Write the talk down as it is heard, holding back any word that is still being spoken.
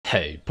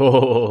Hey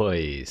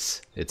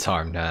boys, it's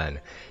HarmNone.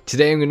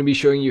 Today I'm going to be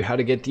showing you how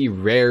to get the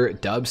rare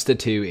Dubsta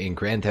 2 in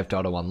Grand Theft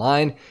Auto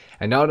Online,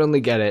 and not only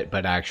get it,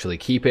 but actually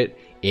keep it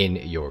in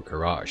your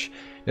garage.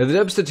 Now the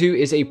Dubsta 2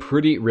 is a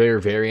pretty rare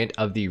variant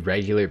of the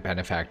regular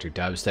Benefactor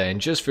Dubsta,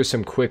 and just for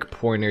some quick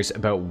pointers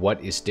about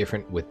what is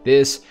different with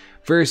this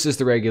versus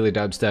the regular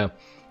Dubsta,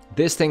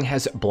 this thing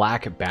has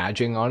black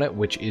badging on it,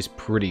 which is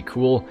pretty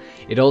cool.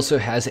 It also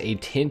has a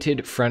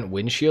tinted front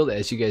windshield,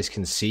 as you guys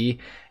can see.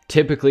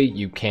 Typically,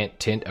 you can't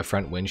tint a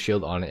front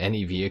windshield on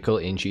any vehicle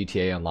in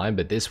GTA Online,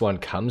 but this one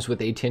comes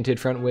with a tinted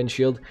front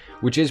windshield,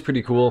 which is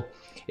pretty cool.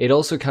 It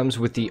also comes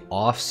with the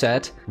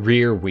offset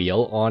rear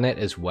wheel on it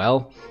as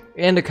well,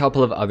 and a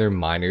couple of other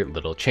minor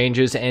little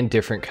changes and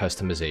different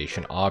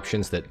customization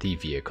options that the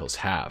vehicles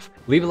have.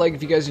 Leave a like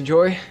if you guys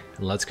enjoy,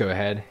 and let's go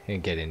ahead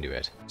and get into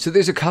it. So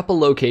there's a couple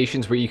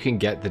locations where you can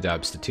get the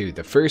Dubsta 2.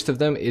 The first of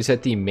them is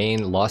at the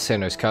main Los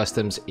Santos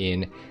Customs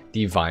in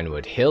the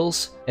Vinewood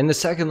Hills, and the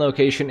second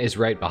location is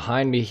right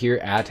behind me here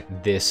at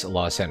this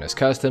Los Santos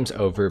Customs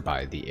over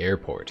by the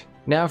airport.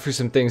 Now for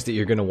some things that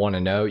you're going to want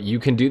to know, you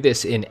can do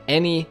this in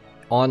any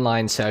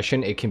online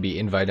session. It can be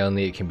invite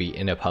only, it can be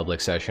in a public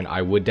session.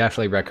 I would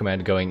definitely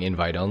recommend going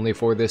invite only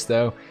for this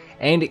though,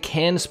 and it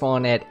can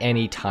spawn at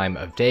any time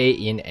of day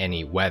in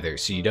any weather.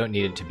 So you don't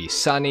need it to be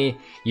sunny,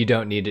 you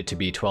don't need it to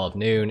be 12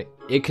 noon.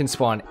 It can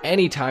spawn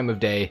any time of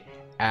day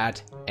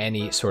at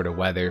any sort of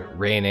weather,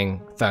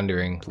 raining,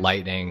 thundering,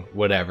 lightning,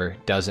 whatever,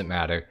 doesn't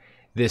matter.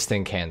 This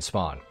thing can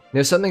spawn.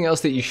 Now something else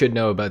that you should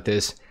know about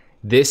this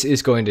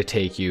is going to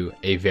take you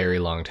a very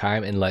long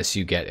time unless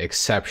you get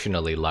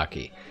exceptionally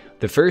lucky.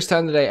 The first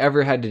time that I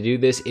ever had to do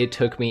this, it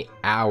took me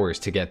hours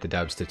to get the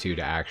Dubsta 2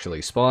 to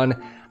actually spawn.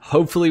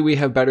 Hopefully we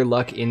have better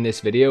luck in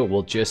this video,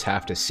 we'll just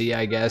have to see,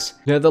 I guess.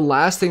 Now the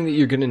last thing that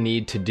you're going to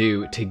need to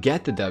do to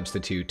get the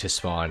Dubsta 2 to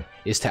spawn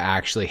is to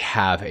actually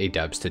have a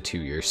Dubsta 2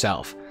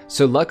 yourself.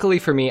 So luckily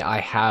for me, I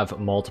have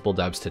multiple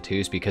Dubsta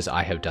 2s because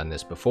I have done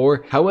this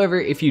before. However,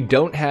 if you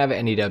don't have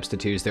any Dubsta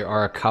 2s, there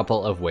are a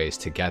couple of ways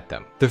to get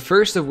them. The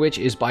first of which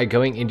is by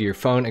going into your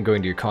phone and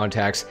going to your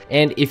contacts,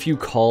 and if you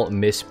call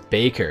Miss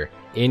Baker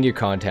in your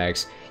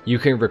contacts, you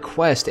can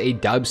request a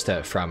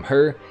Dubsta from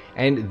her,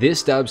 and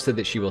this Dubsta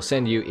that she will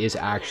send you is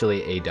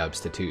actually a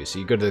Dubsta 2. So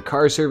you go to the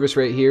car service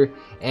right here,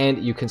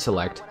 and you can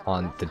select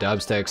on the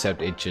Dubsta,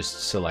 except it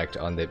just select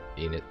on the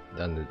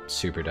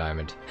Super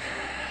Diamond.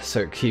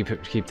 So keep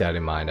that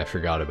in mind. I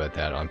forgot about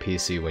that. On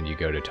PC, when you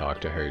go to talk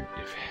to her,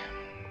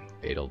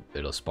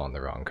 it'll spawn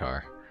the wrong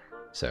car.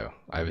 So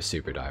I have a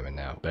Super Diamond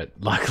now, but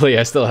luckily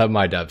I still have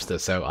my Dubsta,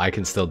 so I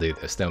can still do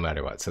this no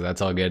matter what. So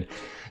that's all good.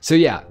 So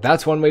yeah,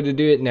 that's one way to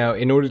do it. Now,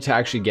 in order to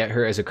actually get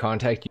her as a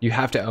contact, you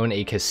have to own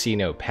a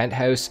casino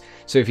penthouse.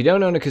 So if you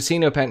don't own a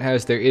casino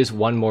penthouse, there is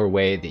one more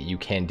way that you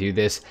can do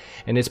this,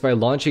 and it's by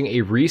launching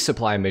a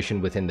resupply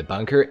mission within the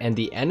bunker, and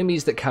the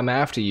enemies that come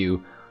after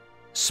you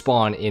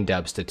spawn in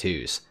Dubsta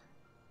 2s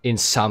in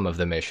some of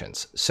the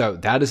missions. So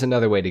that is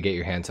another way to get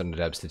your hands on a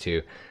Dubsta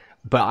 2.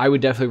 But I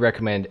would definitely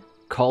recommend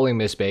calling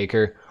Miss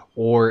Baker,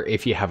 or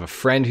if you have a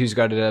friend who's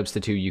got a Dubsta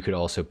 2, you could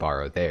also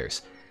borrow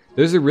theirs.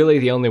 Those are really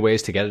the only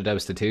ways to get a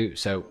Dubsta 2.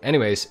 So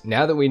anyways,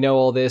 now that we know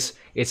all this,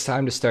 it's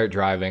time to start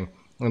driving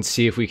and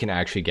see if we can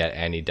actually get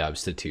any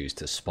Dubsta 2s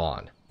to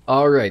spawn.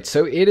 Alright,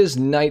 so it is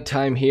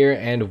nighttime here,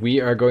 and we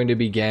are going to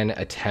begin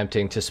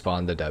attempting to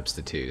spawn the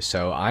Dubsta 2.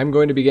 So I'm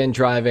going to begin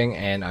driving,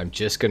 and I'm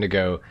just going to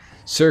go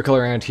circle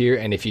around here,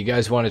 and if you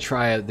guys want to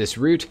try out this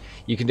route,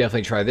 you can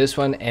definitely try this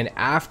one, and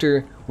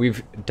after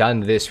we've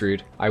done this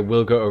route, I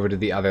will go over to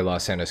the other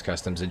Los Santos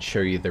Customs and show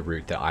you the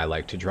route that I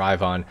like to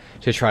drive on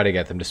to try to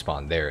get them to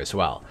spawn there as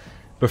well.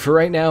 But for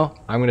right now,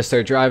 I'm going to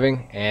start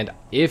driving, and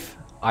if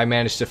I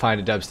manage to find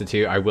a Dubsta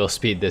 2, I will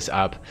speed this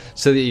up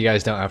so that you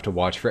guys don't have to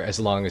watch for as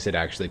long as it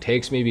actually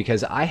takes me,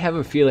 because I have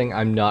a feeling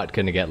I'm not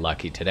going to get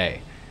lucky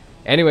today.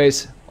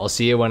 Anyways, I'll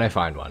see you when I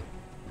find one.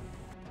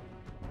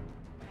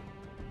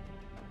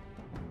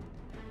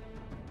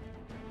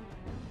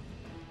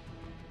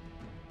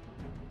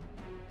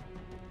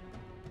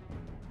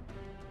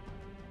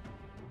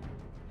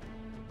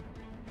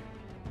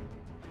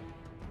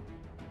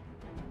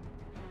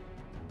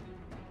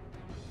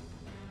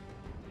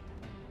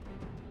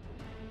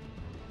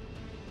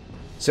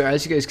 So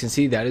as you guys can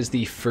see, that is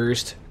the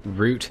first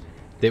route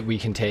that we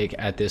can take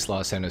at this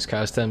Los Santos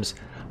Customs.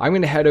 I'm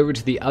going to head over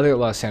to the other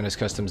Los Santos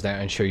Customs now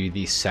and show you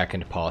the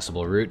second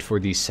possible route for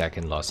the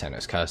second Los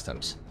Santos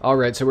Customs.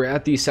 Alright, so we're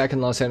at the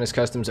second Los Santos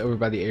Customs over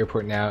by the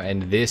airport now,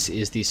 and this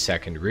is the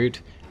second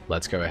route.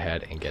 Let's go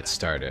ahead and get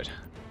started.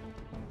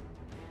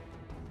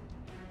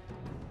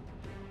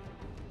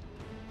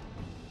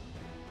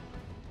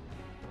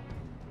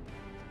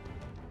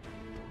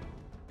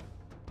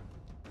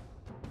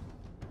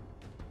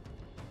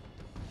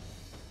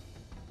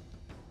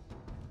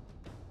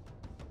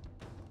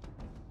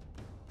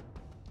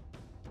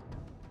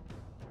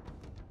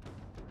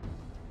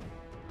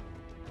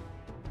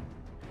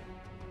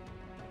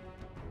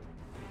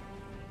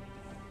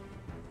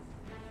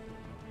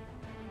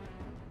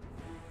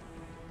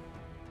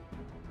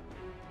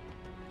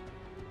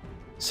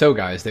 So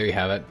guys, there you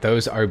have it.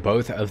 Those are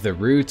both of the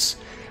routes.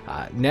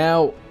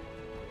 Now,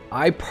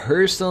 I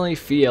personally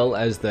feel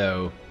as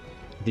though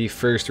the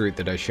first route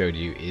that I showed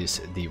you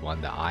is the one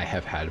that I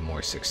have had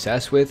more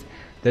success with.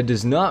 That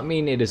does not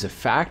mean it is a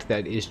fact,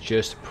 that is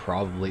just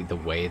probably the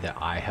way that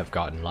I have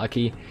gotten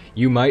lucky.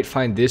 You might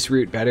find this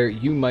route better,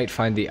 you might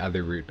find the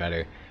other route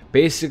better.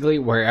 Basically,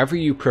 wherever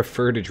you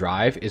prefer to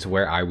drive is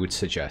where I would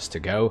suggest to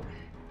go.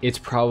 It's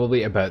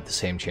probably about the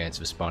same chance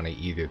of spawning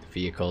either of the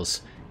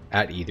vehicles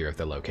at either of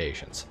the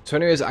locations. So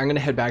anyways, I'm going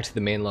to head back to the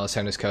main Los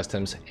Santos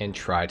Customs and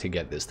try to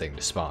get this thing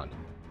to spawn.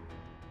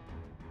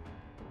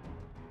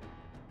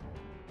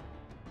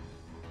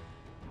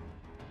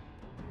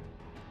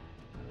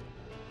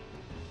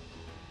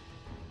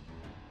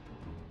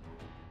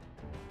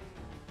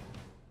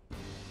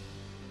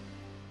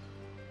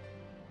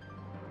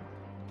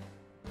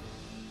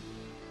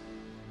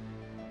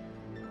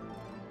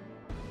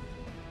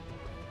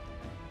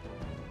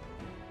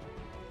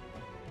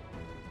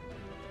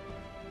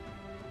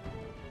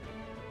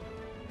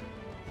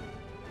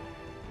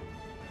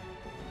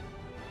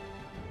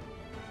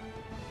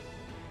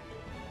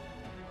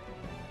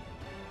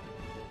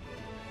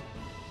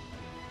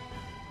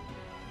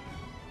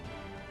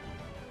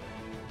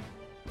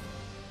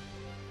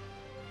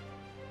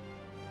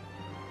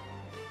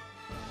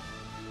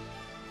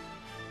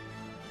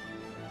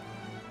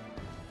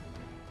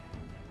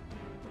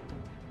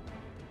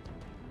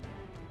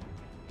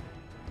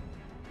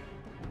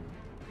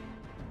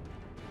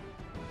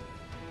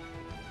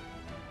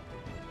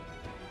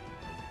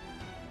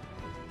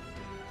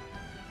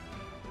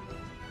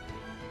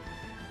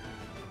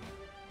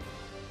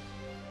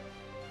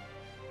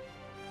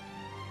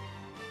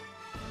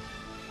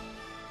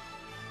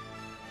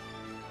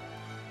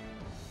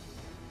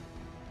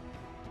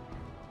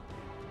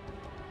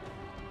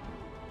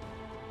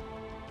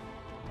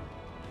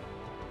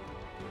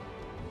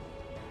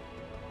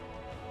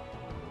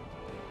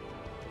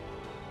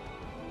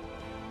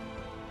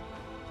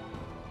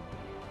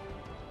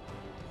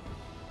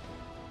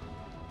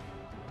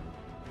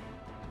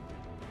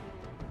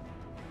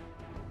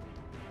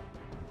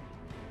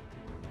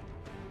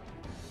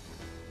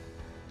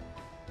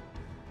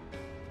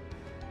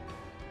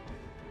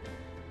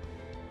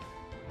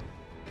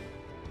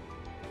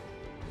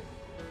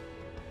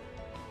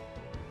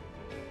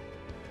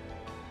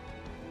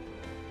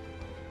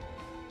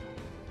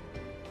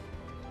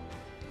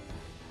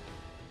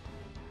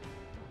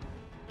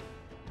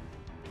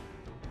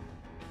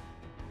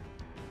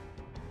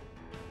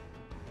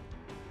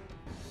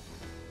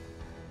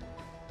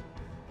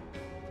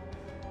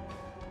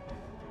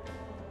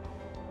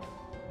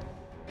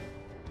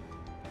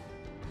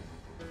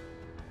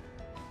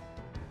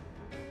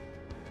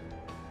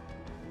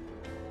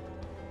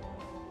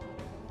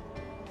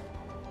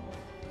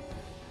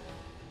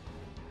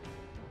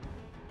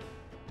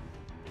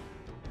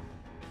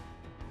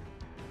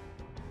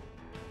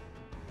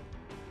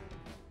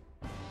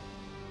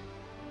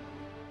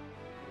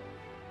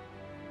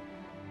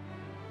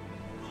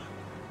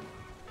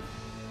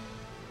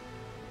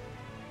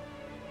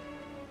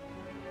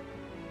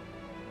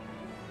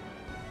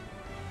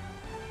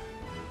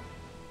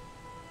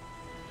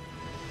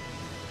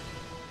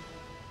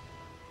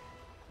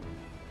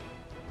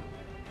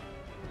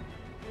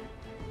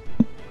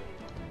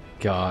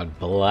 God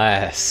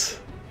bless.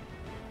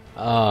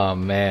 Oh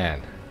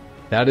man,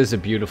 that is a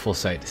beautiful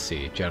sight to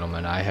see,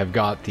 gentlemen. I have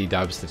got the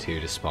Dubsta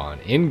 2 to spawn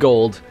in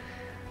gold.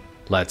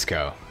 Let's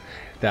go.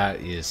 That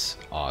is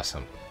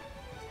awesome.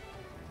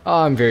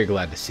 Oh, I'm very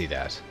glad to see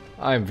that.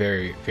 I'm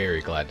very,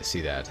 very glad to see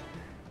that.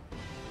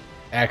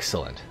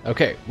 Excellent.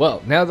 Okay,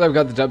 well, now that I've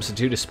got the Dubsta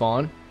 2 to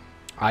spawn,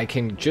 I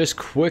can just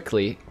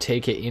quickly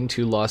take it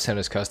into Los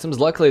Santos Customs.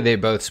 Luckily, they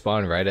both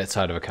spawn right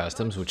outside of a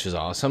customs, which is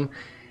awesome.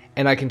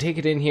 And I can take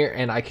it in here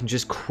and I can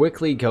just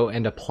quickly go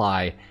and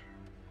apply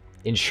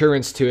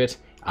insurance to it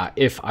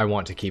if I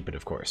want to keep it,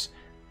 of course.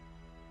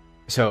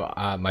 So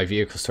my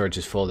vehicle storage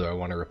is full. Do I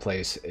want to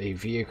replace a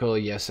vehicle?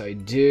 Yes, I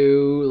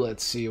do.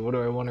 Let's see. What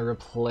do I want to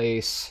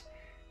replace?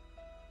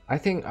 I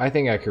think I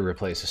could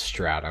replace a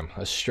Stratum.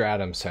 A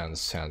Stratum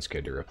sounds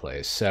good to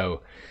replace.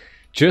 So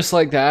just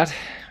like that,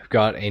 I've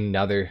got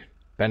another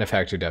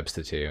Benefactor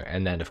Dubsta 2,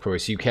 and then of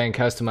course you can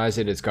customize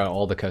it. It's got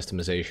all the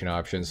customization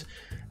options,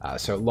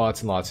 so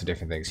lots and lots of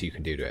different things you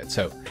can do to it.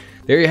 So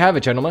there you have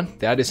it, gentlemen.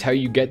 That is how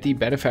you get the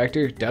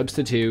Benefactor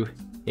Dubsta 2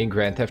 in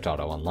Grand Theft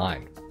Auto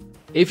Online.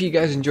 If you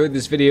guys enjoyed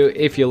this video,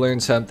 if you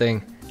learned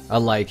something, a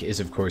like is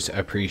of course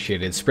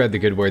appreciated. Spread the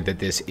good word that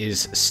this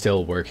is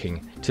still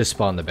working to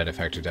spawn the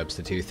Benefactor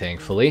Dubsta 2,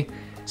 thankfully.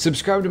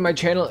 Subscribe to my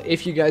channel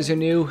if you guys are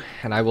new,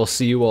 and I will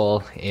see you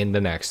all in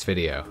the next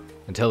video.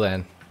 Until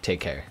then, take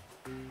care.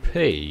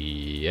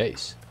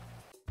 Peace.